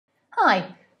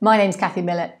Hi, my name's Kathy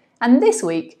Millett, and this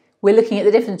week we're looking at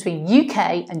the difference between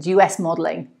UK and US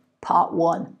modelling, part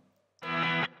 1.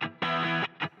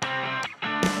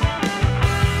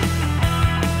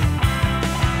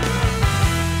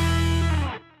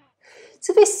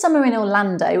 So this summer in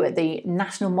Orlando at the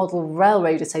National Model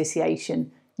Railroad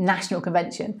Association National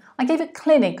Convention, I gave a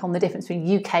clinic on the difference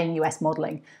between UK and US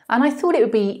modelling, and I thought it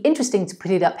would be interesting to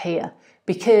put it up here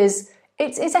because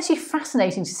it's actually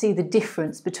fascinating to see the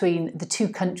difference between the two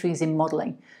countries in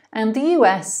modelling. And the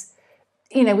US,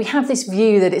 we have this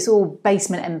view that it's all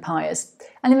basement empires,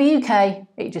 and in the UK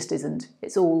it just isn't.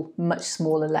 It's all much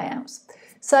smaller layouts.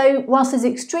 So whilst there's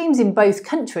extremes in both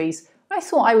countries, I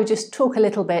thought I would just talk a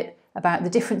little bit about the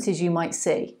differences you might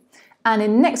see. And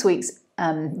in next week's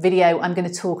video, I'm going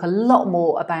to talk a lot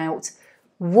more about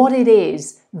what it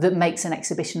is that makes an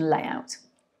exhibition layout.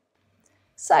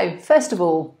 So first of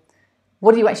all,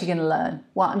 what are you actually going to learn?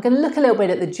 Well, I'm going to look a little bit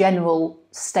at the general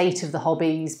state of the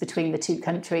hobbies between the two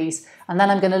countries, and then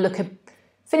I'm going to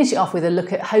finish it off with a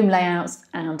look at home layouts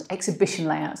and exhibition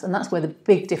layouts, and that's where the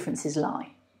big differences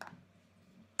lie.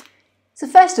 So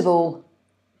first of all,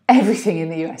 everything in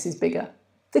the US is bigger.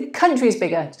 The country is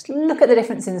bigger. Just look at the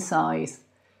difference in size.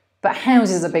 But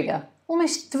houses are bigger,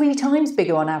 almost 3 times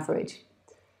bigger on average.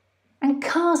 And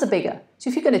cars are bigger. So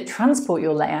if you're going to transport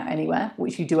your layout anywhere,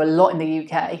 which you do a lot in the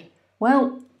UK,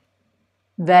 well,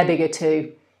 they're bigger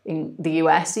too in the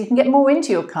US, so you can get more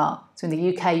into your car. So in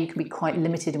the UK, you can be quite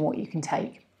limited in what you can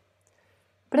take.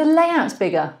 But a layout's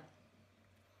bigger.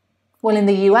 Well, in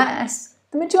the US,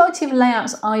 the majority of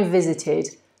layouts I visited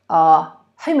are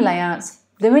home layouts.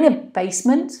 They're in a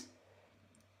basement.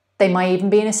 They might even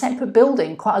be in a separate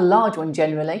building, quite a large one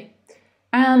generally,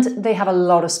 and they have a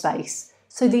lot of space.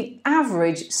 So the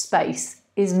average space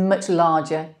is much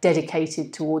larger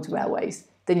dedicated towards railways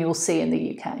than you'll see in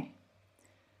the UK.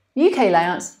 UK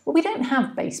layouts, well, we don't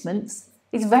have basements.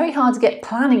 It's very hard to get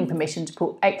planning permission to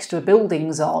put extra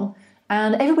buildings on,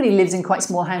 and everybody lives in quite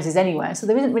small houses anyway, so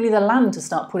there isn't really the land to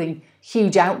start putting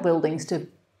huge outbuildings to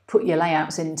put your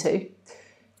layouts into.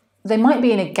 They might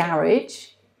be in a garage,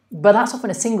 but that's often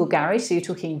a single garage, so you're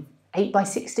talking 8 by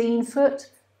 16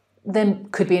 foot. Then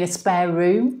could be in a spare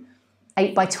room,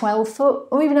 8 by 12 foot,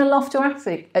 or even a loft or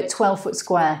attic at 12 foot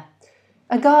square.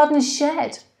 A garden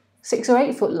shed, 6 or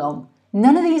 8 foot long.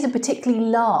 None of these are particularly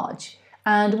large.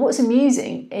 And what's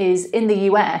amusing is in the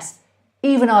US,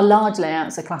 even our large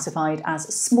layouts are classified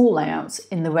as small layouts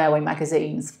in the railway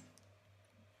magazines.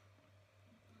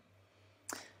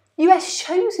 US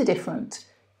shows are different.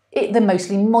 They're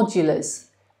mostly modulars,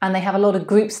 and they have a lot of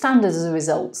group standards as a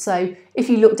result. So if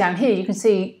you look down here, you can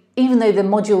see even though the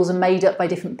modules are made up by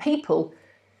different people,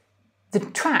 the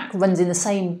track runs in the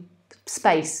same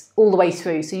space all the way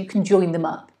through, so you can join them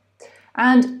up.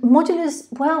 And modulars,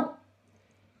 well,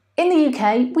 in the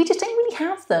UK, we just don't really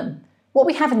have them. What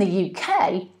we have in the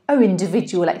UK are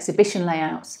individual exhibition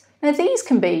layouts. Now these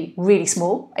can be really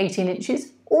small, 18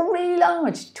 inches, or really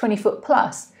large, 20 foot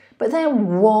plus, but they're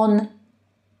one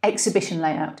exhibition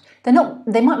layout. They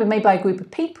might be made by a group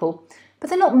of people, but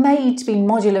they're not made to be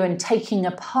modular and taking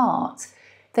apart.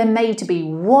 They're made to be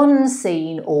one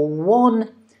scene or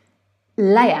one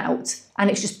layout, and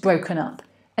it's just broken up.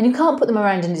 And you can't put them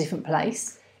around in a different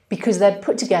place because they're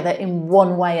put together in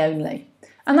one way only.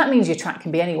 And that means your track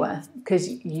can be anywhere because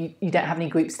you don't have any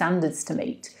group standards to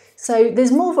meet. So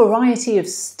there's more variety of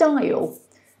style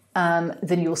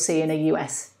than you'll see in a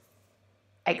US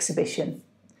exhibition.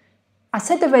 I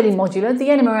said they're really modular. The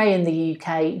NMRA in the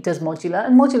UK does modular,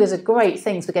 and modulars are great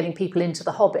things for getting people into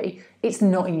the hobby. It's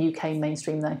not in UK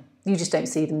mainstream though. You just don't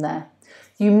see them there.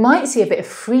 You might see a bit of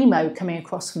Fremo coming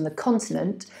across from the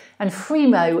continent, and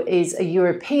Fremo is a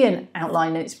European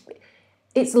outline, and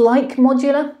it's like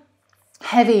modular,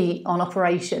 heavy on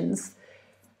operations,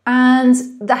 and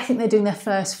I think they're doing their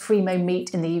first Fremo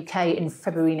meet in the UK in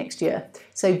February next year.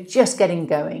 So just getting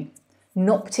going.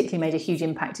 Not particularly made a huge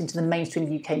impact into the mainstream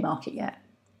UK market yet.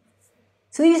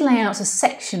 So these layouts are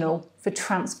sectional for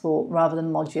transport rather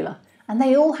than modular, and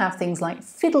they all have things like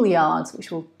fiddle yards,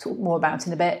 which we'll talk more about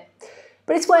in a bit.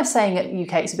 But it's worth saying at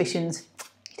UK exhibitions,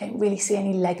 you don't really see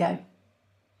any Lego.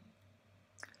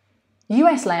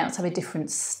 US layouts have a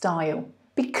different style.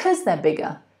 Because they're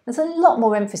bigger, there's a lot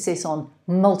more emphasis on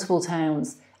multiple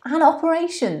towns and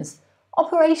operations.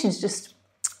 Operations just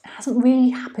hasn't really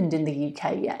happened in the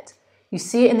UK yet. You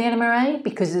see it in the NMRA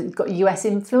because it's got US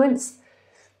influence.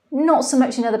 Not so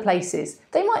much in other places.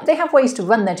 They have ways to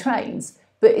run their trains,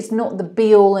 but it's not the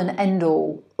be-all and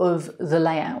end-all of the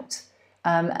layout.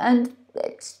 And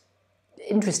it's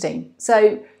interesting.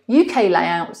 So UK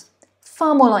layouts,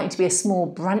 far more likely to be a small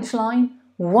branch line,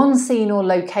 one scene or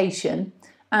location,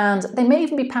 And they may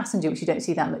even be passenger, which you don't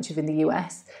see that much of in the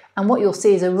US. And what you'll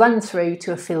see is a run through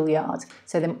to a fill yard.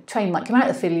 So the train might come out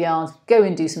of the fill yard, go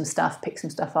and do some stuff, pick some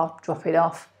stuff up, drop it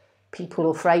off, people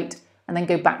or freight, and then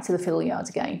go back to the fill yard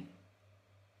again.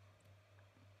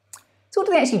 So what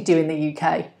do they actually do in the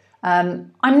UK?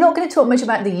 I'm not going to talk much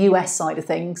about the US side of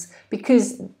things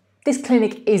because this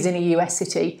clinic is in a US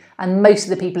city and most of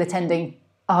the people attending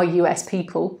are US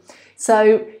people.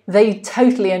 So they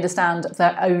totally understand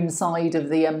their own side of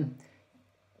the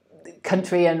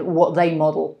country and what they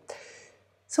model.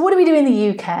 So what do we do in the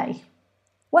UK?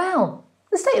 Well,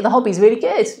 the state of the hobby is really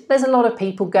good. There's a lot of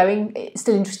people going,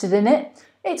 still interested in it.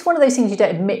 It's one of those things you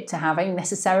don't admit to having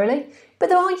necessarily, but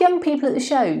there are young people at the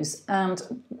shows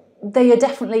and they are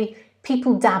definitely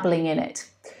people dabbling in it.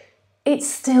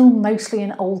 It's still mostly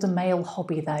an older male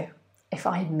hobby though, if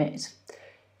I admit.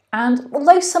 And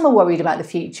although some are worried about the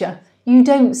future, you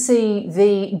don't see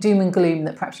the doom and gloom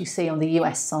that perhaps you see on the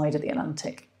US side of the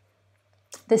Atlantic.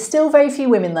 There's still very few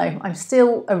women though. I'm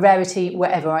still a rarity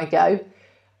wherever I go.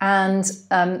 And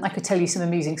I could tell you some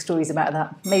amusing stories about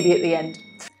that, maybe at the end.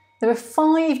 There are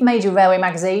 5 major railway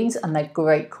magazines and they're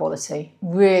great quality,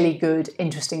 really good,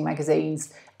 interesting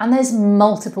magazines. And there's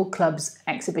multiple clubs,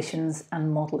 exhibitions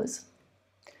and modellers.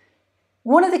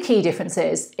 One of the key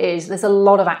differences is there's a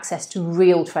lot of access to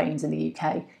real trains in the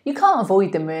UK. You can't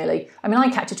avoid them really. I mean, I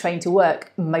catch a train to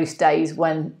work most days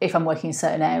if I'm working in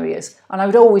certain areas, and I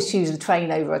would always choose the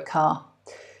train over a car.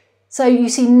 So you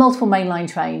see multiple mainline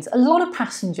trains, a lot of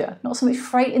passenger, not so much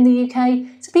freight in the UK.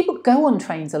 So people go on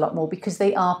trains a lot more because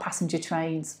they are passenger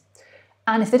trains.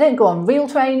 And if they don't go on real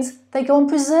trains, they go on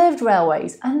preserved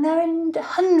railways, and there are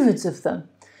hundreds of them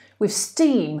with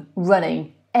steam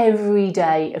running every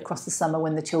day across the summer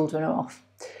when the children are off.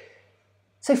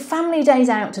 So family days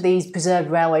out to these preserved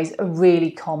railways are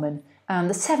really common. And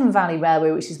the Severn Valley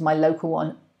Railway, which is my local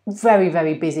one, very,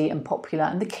 very busy and popular,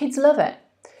 and the kids love it.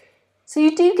 So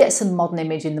you do get some modern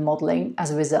image in the modelling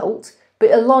as a result,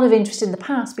 but a lot of interest in the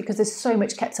past because there's so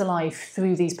much kept alive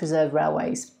through these preserved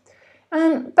railways.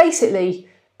 And basically,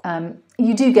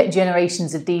 you do get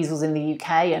generations of diesels in the UK,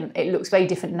 and it looks very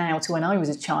different now to when I was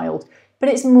a child, but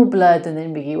it's more blurred than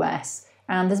in the US,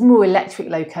 and there's more electric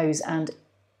locos and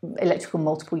electrical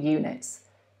multiple units.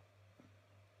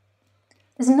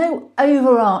 There's no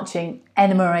overarching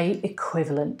NMRA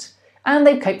equivalent, and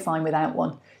they cope fine without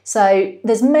one. So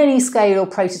there's many scale or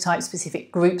prototype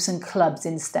specific groups and clubs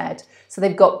instead. So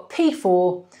they've got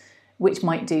P4, which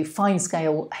might do fine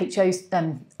scale HOs,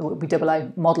 it would be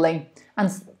OO modelling,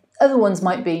 and other ones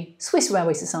might be Swiss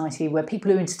Railway Society, where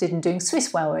people who are interested in doing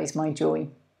Swiss railways might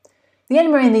join. The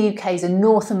NMRA in the UK is a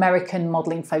North American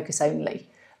modelling focus only,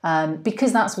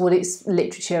 because that's what its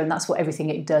literature and that's what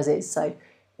everything it does is. So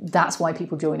that's why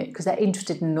people join it, because they're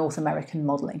interested in North American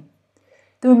modelling.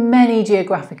 There are many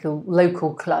geographical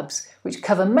local clubs which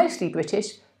cover mostly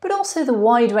British, but also the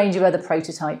wide range of other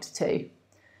prototypes too.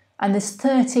 And there's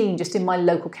 13 just in my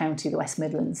local county, the West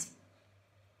Midlands.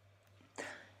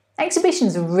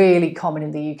 Exhibitions are really common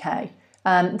in the UK.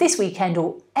 This weekend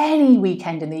or any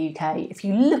weekend in the UK, if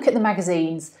you look at the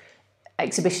magazines,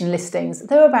 exhibition listings,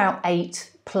 there are about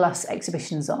 8+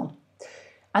 exhibitions on.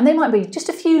 And they might be just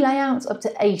a few layouts up to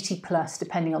 80+,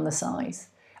 depending on the size.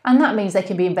 And that means they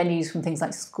can be in venues from things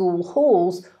like school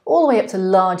halls all the way up to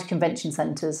large convention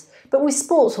centres, but with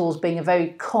sports halls being a very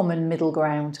common middle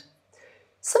ground.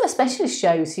 Some are specialist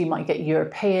shows, so you might get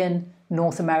European,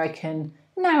 North American,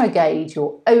 narrow gauge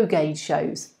or O gauge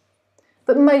shows.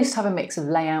 But most have a mix of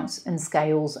layouts and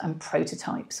scales and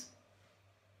prototypes.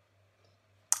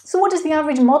 So what does the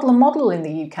average modeller model in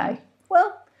the UK?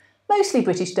 Well, mostly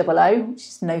British OO, which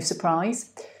is no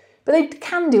surprise. But they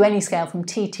can do any scale from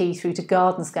TT through to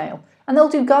garden scale. And they'll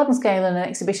do garden scale and an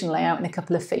exhibition layout in a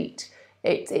couple of feet.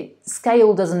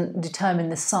 Scale doesn't determine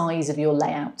the size of your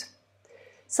layout.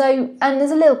 So, and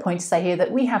there's a little point to say here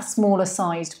that we have smaller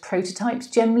sized prototypes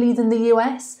generally than the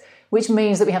US, which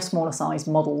means that we have smaller sized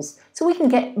models. So we can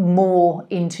get more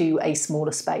into a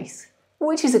smaller space,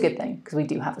 which is a good thing because we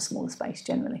do have a smaller space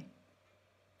generally.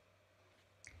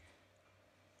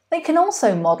 They can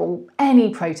also model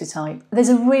any prototype. There's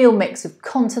a real mix of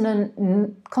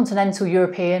continental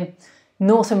European,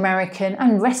 North American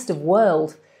and rest of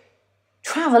world.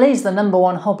 Travel is the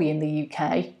 #1 hobby in the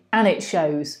UK, and it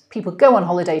shows. People go on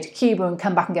holiday to Cuba and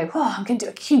come back and go, oh, I'm going to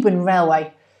do a Cuban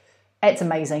railway. It's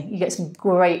amazing. You get some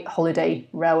great holiday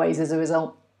railways as a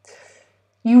result.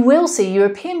 You will see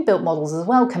European built models as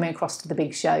well coming across to the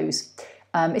big shows,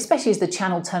 especially as the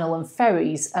Channel Tunnel and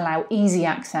ferries allow easy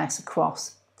access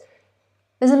across.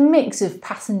 There's a mix of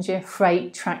passenger,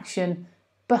 freight, traction,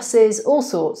 buses, all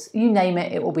sorts. You name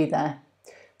it, it will be there.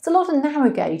 There's a lot of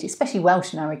narrow gauge, especially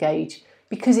Welsh narrow gauge,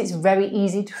 because it's very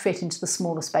easy to fit into the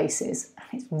smaller spaces.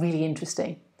 It's really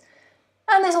interesting.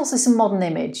 And there's also some modern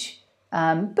image,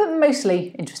 but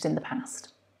mostly interest in the past.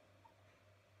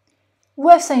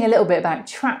 Worth saying a little bit about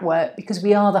track work, because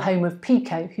we are the home of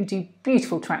Pico, who do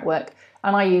beautiful track work,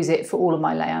 and I use it for all of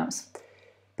my layouts.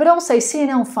 But also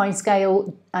C&L Fine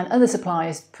Scale and other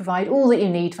suppliers provide all that you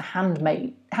need for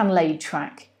hand-laid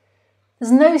track.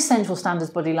 There's no central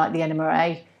standards body like the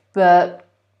NMRA, but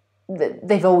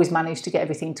they've always managed to get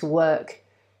everything to work.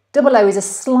 00 is a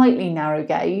slightly narrow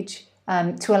gauge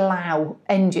to allow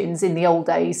engines in the old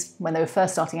days, when they were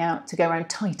first starting out, to go around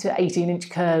tighter 18-inch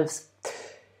curves.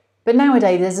 But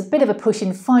nowadays there's a bit of a push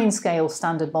in fine scale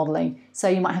standard modelling, so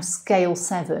you might have scale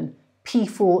 7,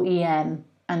 P4EM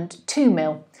and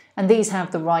 2mm, and these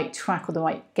have the right track or the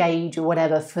right gauge or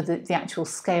whatever for the actual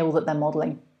scale that they're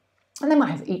modelling. And they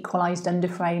might have equalised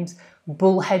underframes,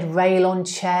 bullhead rail-on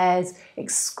chairs,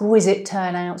 exquisite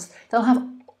turnouts. They'll have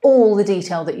all the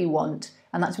detail that you want,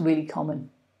 and that's really common.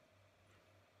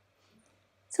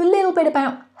 So a little bit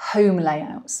about home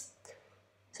layouts.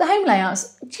 So home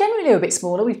layouts generally are a bit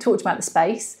smaller. We've talked about the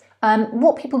space.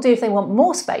 What people do if they want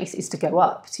more space is to go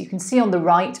up. So you can see on the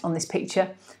right on this picture,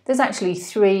 there's actually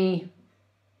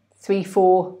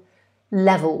four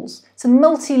levels. So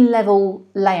multi-level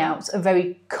layouts are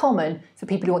very common for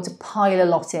people who want to pile a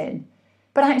lot in.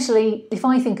 But actually, if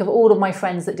I think of all of my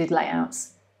friends that did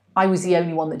layouts, I was the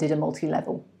only one that did a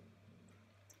multi-level.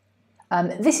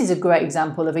 This is a great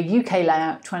example of a UK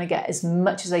layout trying to get as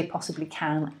much as they possibly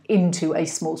can into a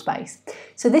small space.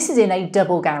 So this is in a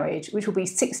double garage, which will be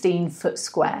 16 foot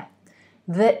square.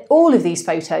 All of these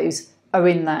photos are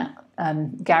in that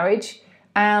garage,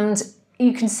 and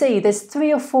you can see there's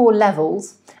 3 or 4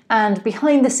 levels, and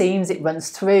behind the scenes it runs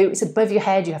through. It's above your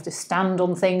head, you have to stand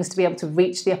on things to be able to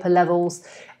reach the upper levels,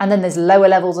 and then there's lower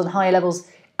levels and higher levels,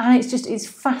 and it's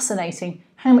fascinating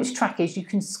how much trackage you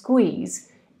can squeeze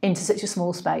into such a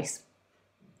small space.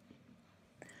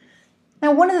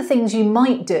 Now, one of the things you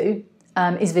might do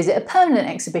is visit a permanent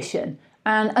exhibition,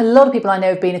 and a lot of people I know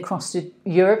have been across to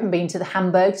Europe and been to the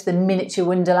Hamburg, to the miniature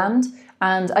wonderland,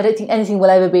 and I don't think anything will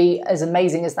ever be as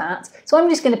amazing as that. So I'm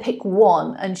just going to pick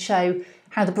one and show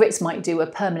how the Brits might do a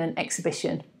permanent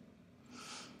exhibition.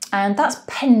 And that's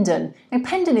Pendon. Now,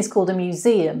 Pendon is called a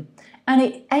museum, and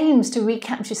it aims to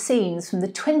recapture scenes from the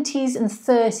 20s and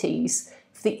 30s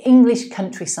for the English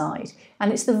countryside.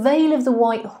 And it's the Vale of the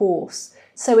White Horse.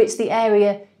 So it's the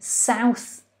area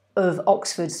south of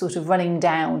Oxford, sort of running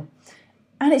down.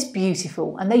 And it's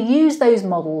beautiful. And they use those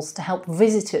models to help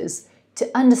visitors to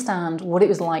understand what it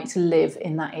was like to live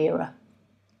in that era.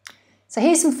 So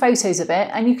here's some photos of it,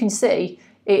 and you can see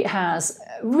it has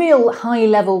real high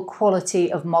level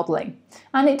quality of modelling.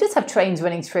 And it does have trains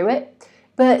running through it,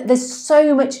 but there's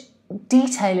so much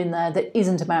detail in there that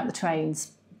isn't about the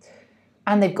trains.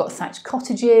 And they've got thatched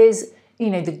cottages, you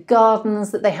know, the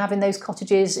gardens that they have in those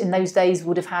cottages in those days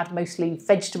would have had mostly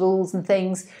vegetables and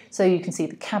things. So you can see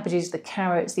the cabbages, the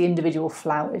carrots, the individual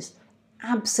flowers.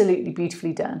 Absolutely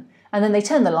beautifully done. And then they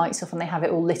turn the lights off and they have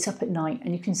it all lit up at night,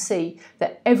 and you can see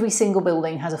that every single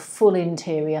building has a full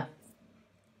interior.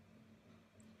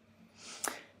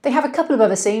 They have a couple of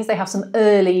other scenes. They have some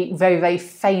early, very, very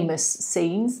famous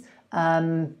scenes,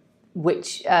 famous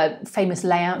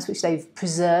layouts which they've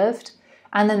preserved.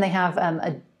 And then they have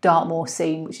a Dartmoor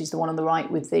scene, which is the one on the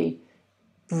right with the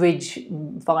bridge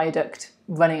viaduct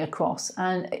running across,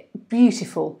 and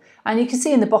beautiful. And you can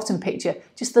see in the bottom picture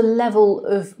just the level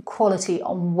of quality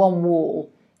on one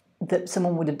wall that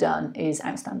someone would have done is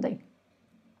outstanding.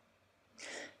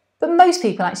 But most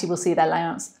people actually will see their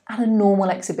layouts at a normal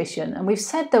exhibition, and we've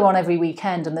said they're on every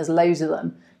weekend and there's loads of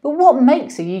them. But what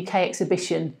makes a UK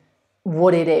exhibition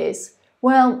what it is?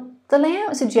 Well, the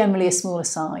layouts are generally a smaller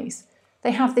size.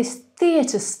 They have this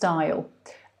theatre style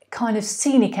kind of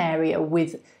scenic area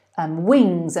with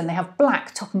wings, and they have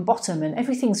black top and bottom, and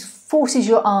everything forces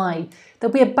your eye.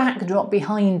 There'll be a backdrop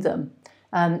behind them,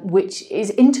 which is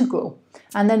integral.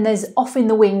 And then there's off in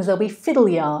the wings, there'll be fiddle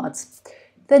yards.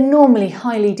 They're normally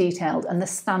highly detailed, and the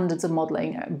standards of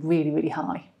modelling are really, really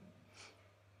high.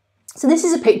 So this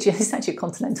is a picture, this is actually a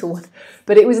continental one,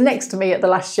 but it was next to me at the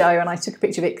last show, and I took a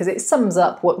picture of it because it sums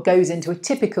up what goes into a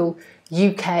typical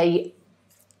UK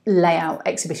layout,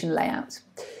 exhibition layout.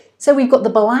 So we've got the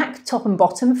black top and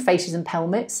bottom, fascias and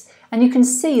pelmets, and you can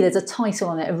see there's a title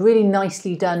on it, a really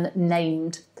nicely done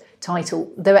named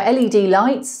title. There are LED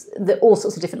lights, there are all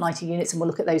sorts of different lighting units, and we'll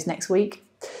look at those next week.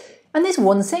 And there's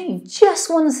one scene, just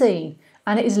one scene,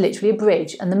 and it is literally a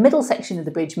bridge, and the middle section of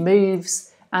the bridge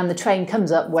moves, and the train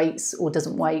comes up, waits or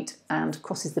doesn't wait, and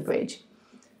crosses the bridge.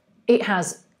 It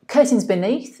has curtains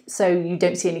beneath so you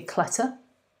don't see any clutter.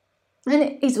 And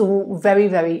it is all very,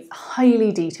 very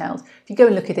highly detailed. If you go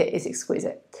and look at it, it's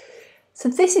exquisite. So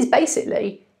this is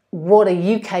basically what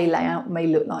a UK layout may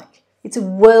look like. It's a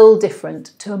world different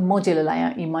to a modular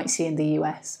layout you might see in the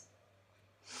US.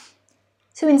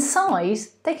 So in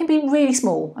size, they can be really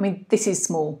small. I mean, this is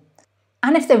small.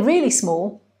 And if they're really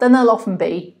small, then they'll often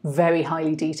be very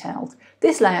highly detailed.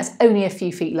 This layout's only a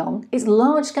few feet long. It's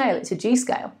large scale, it's a G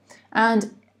scale.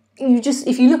 And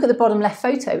if you look at the bottom left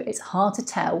photo, it's hard to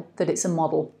tell that it's a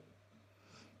model.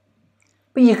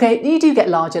 But you do get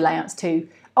larger layouts too,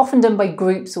 often done by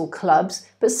groups or clubs,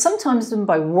 but sometimes done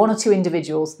by one or two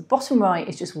individuals. The bottom right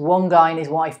is just one guy and his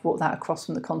wife brought that across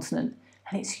from the continent,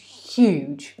 and it's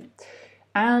huge.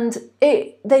 And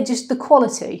the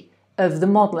quality of the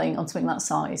modelling on something that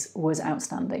size was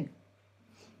outstanding.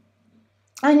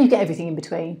 And you get everything in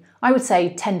between. I would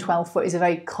say 10-12 foot is a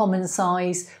very common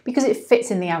size because it fits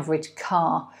in the average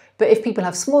car. But if people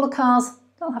have smaller cars,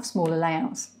 they'll have smaller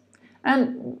layouts.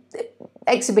 And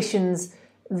exhibitions,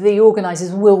 the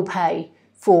organisers will pay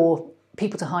for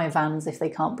people to hire vans if they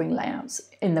can't bring layouts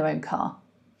in their own car.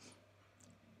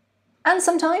 And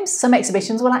sometimes some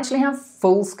exhibitions will actually have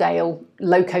full-scale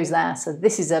locos there. So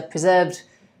this is a preserved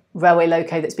railway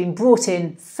loco that's been brought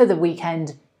in for the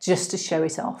weekend just to show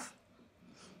it off.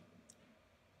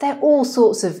 They're all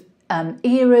sorts of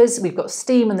eras. We've got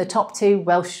steam on the top two,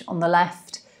 Welsh on the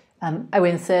left,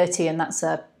 ON 30, and that's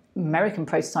an American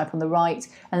prototype on the right.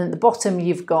 And at the bottom,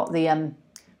 you've got the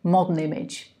modern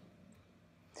image.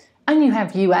 And you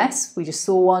have US, we just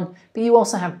saw one, but you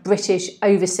also have British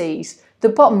overseas. The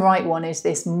bottom right one is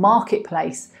this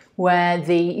marketplace where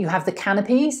you have the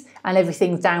canopies and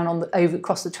everything's down over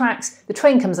across the tracks. The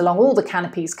train comes along, all the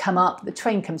canopies come up, the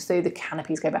train comes through, the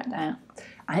canopies go back down.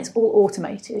 And it's all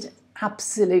automated,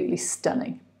 absolutely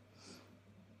stunning.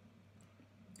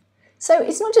 So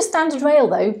it's not just standard rail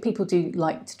though, people do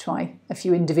like to try a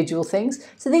few individual things.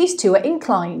 So these two are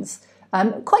inclines,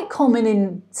 quite common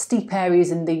in steep areas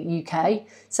in the UK.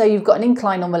 So you've got an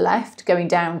incline on the left going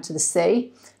down to the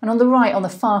sea, and on the right, on the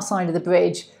far side of the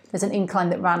bridge, there's an incline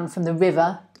that ran from the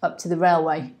river up to the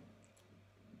railway.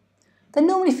 They're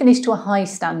normally finished to a high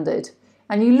standard.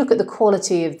 And you look at the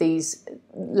quality of these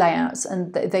layouts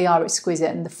and they are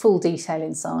exquisite and the full detail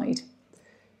inside.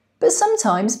 But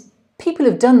sometimes people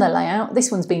have done their layout, this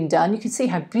one's been done, you can see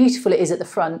how beautiful it is at the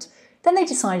front, then they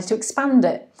decided to expand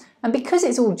it. And because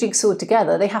it's all jigsawed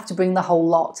together, they have to bring the whole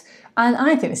lot. And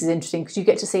I think this is interesting because you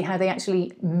get to see how they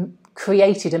actually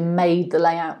created and made the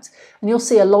layout. And you'll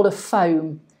see a lot of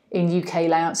foam in UK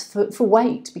layouts for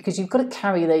weight because you've got to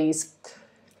carry these.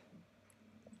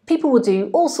 People will do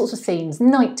all sorts of themes,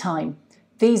 nighttime.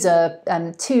 These are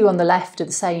two on the left are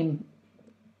the same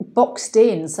boxed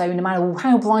in, so no matter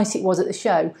how bright it was at the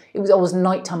show, it was always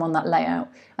nighttime on that layout.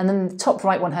 And then the top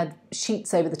right one had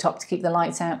sheets over the top to keep the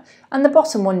lights out. And the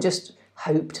bottom one just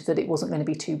hoped that it wasn't going to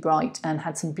be too bright and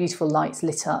had some beautiful lights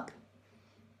lit up.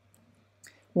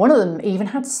 One of them even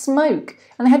had smoke,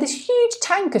 and they had this huge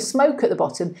tank of smoke at the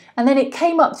bottom, and then it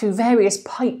came up through various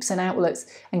pipes and outlets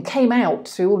and came out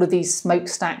through all of these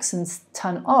smokestacks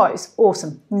and oh, it's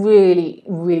awesome. Really,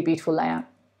 really beautiful layout.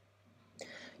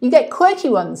 You get quirky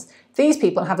ones. These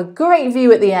people have a great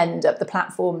view at the end up the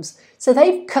platforms, so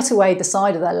they've cut away the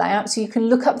side of their layout so you can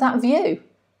look up that view.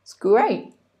 It's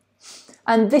great.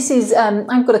 And this is,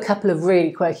 I've got a couple of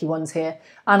really quirky ones here,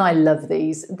 and I love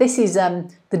these. This is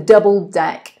the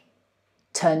double-deck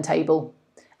turntable.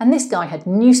 And this guy had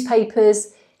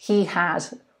newspapers, he had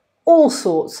all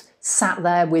sorts sat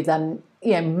there with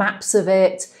maps of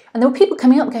it. And there were people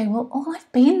coming up going, well, oh, I've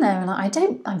been there and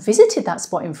I visited that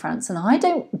spot in France and I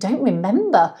don't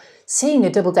remember seeing a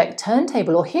double-deck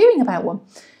turntable or hearing about one.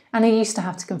 And he used to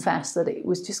have to confess that it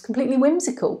was just completely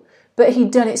whimsical, but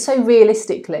he'd done it so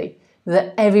realistically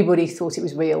that everybody thought it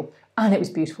was real, and it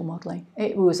was beautiful modelling.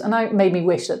 It was, and it made me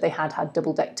wish that they had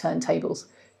double-deck turntables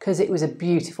because it was a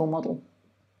beautiful model.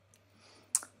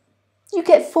 You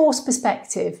get forced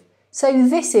perspective. So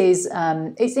this is,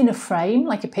 it's in a frame,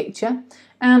 like a picture,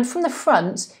 and from the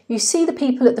front, you see the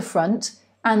people at the front,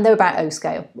 and they're about O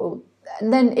scale. Well,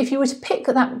 and then if you were to pick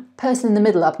that person in the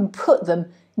middle up and put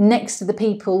them next to the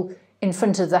people in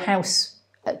front of the house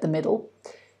at the middle,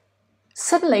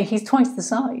 suddenly he's twice the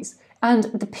size. And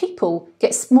the people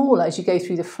get smaller as you go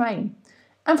through the frame.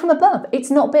 And from above,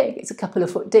 it's not big, it's a couple of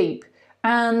foot deep.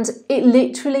 And it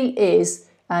literally is,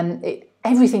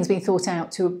 everything's been thought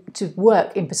out to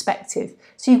work in perspective.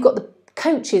 So you've got the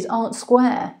coaches aren't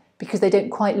square because they don't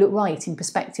quite look right in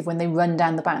perspective when they run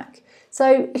down the back.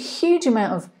 So a huge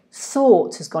amount of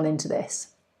thought has gone into this.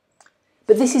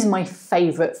 but this is my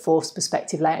favourite forced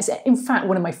perspective layout. It's in fact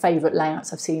one of my favourite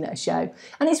layouts I've seen at a show.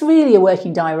 And it's really a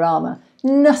working diorama.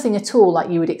 Nothing at all like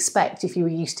you would expect if you were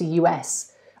used to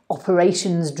US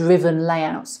operations-driven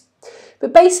layouts.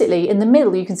 But basically, in the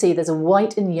middle you can see there's a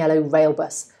white and yellow rail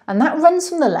bus, and that runs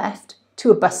from the left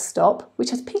to a bus stop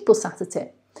which has people sat at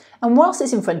it. And whilst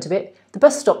it's in front of it, the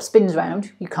bus stop spins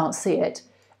round, you can't see it,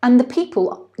 and the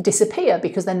people disappear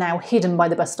because they're now hidden by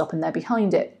the bus stop and they're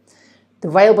behind it. The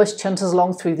rail bus chunters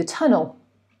along through the tunnel.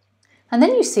 And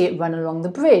then you see it run along the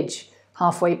bridge,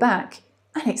 halfway back,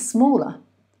 and it's smaller.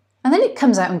 And then it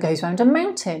comes out and goes round a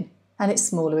mountain, and it's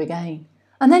smaller again.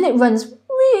 And then it runs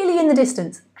really in the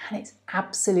distance, and it's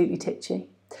absolutely titchy.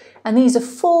 And these are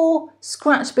 4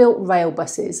 scratch-built rail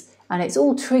buses, and it's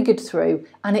all triggered through,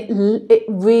 and it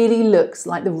really looks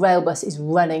like the rail bus is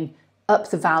running up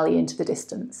the valley into the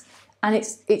distance. And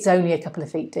it's only a couple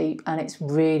of feet deep, and it's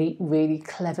really, really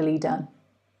cleverly done.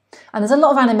 And there's a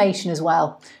lot of animation as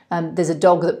well. There's a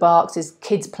dog that barks, there's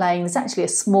kids playing, there's actually a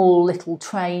small little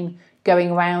train going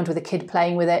around with a kid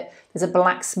playing with it. There's a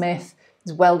blacksmith,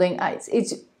 there's welding.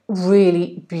 It's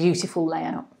really beautiful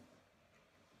layout.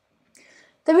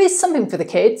 There is something for the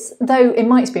kids, though in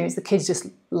my experience the kids just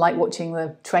like watching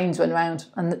the trains run around,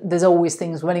 and there's always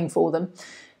things running for them.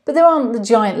 But there aren't the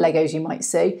giant Legos you might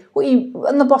see.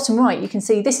 On the bottom right you can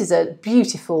see this is a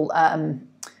beautiful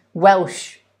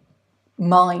Welsh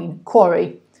mine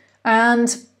quarry,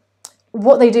 and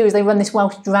what they do is they run this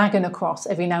Welsh dragon across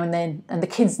every now and then, and the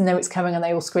kids know it's coming and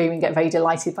they all scream and get very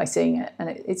delighted by seeing it, and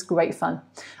it's great fun.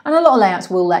 And a lot of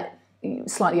layouts will let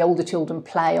slightly older children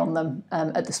play on them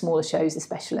at the smaller shows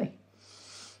especially.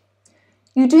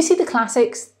 You do see the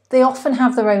classics, they often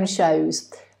have their own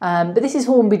shows, but this is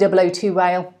Hornby 002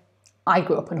 rail. I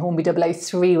grew up on Hornby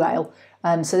 003 rail,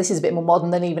 so this is a bit more modern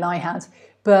than even I had,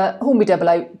 but Hornby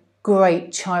 00,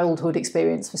 great childhood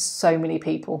experience for so many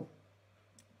people.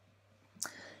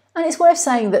 And it's worth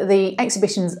saying that the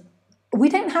exhibitions, we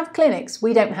don't have clinics.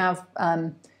 We don't have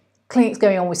clinics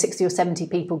going on with 60 or 70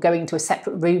 people going to a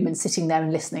separate room and sitting there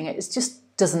and listening. It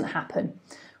just doesn't happen.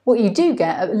 What you do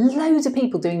get are loads of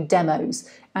people doing demos,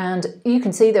 and you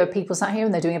can see there are people sat here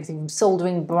and they're doing everything from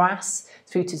soldering brass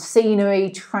through to scenery,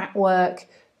 track work,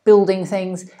 building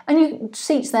things, and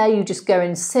seats there, you just go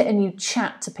and sit and you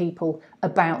chat to people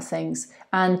about things.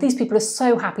 And these people are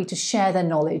so happy to share their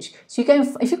knowledge. So you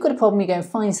go, if you've got a problem, you go and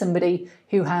find somebody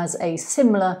who has a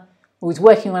similar, or is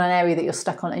working on an area that you're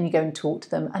stuck on, and you go and talk to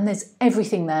them. And there's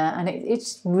everything there, and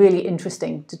it's really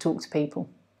interesting to talk to people.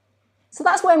 So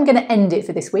that's where I'm going to end it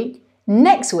for this week.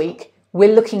 Next week,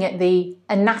 we're looking at the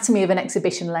anatomy of an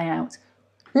exhibition layout.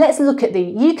 Let's look at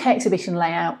the UK exhibition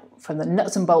layout from the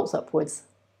nuts and bolts upwards.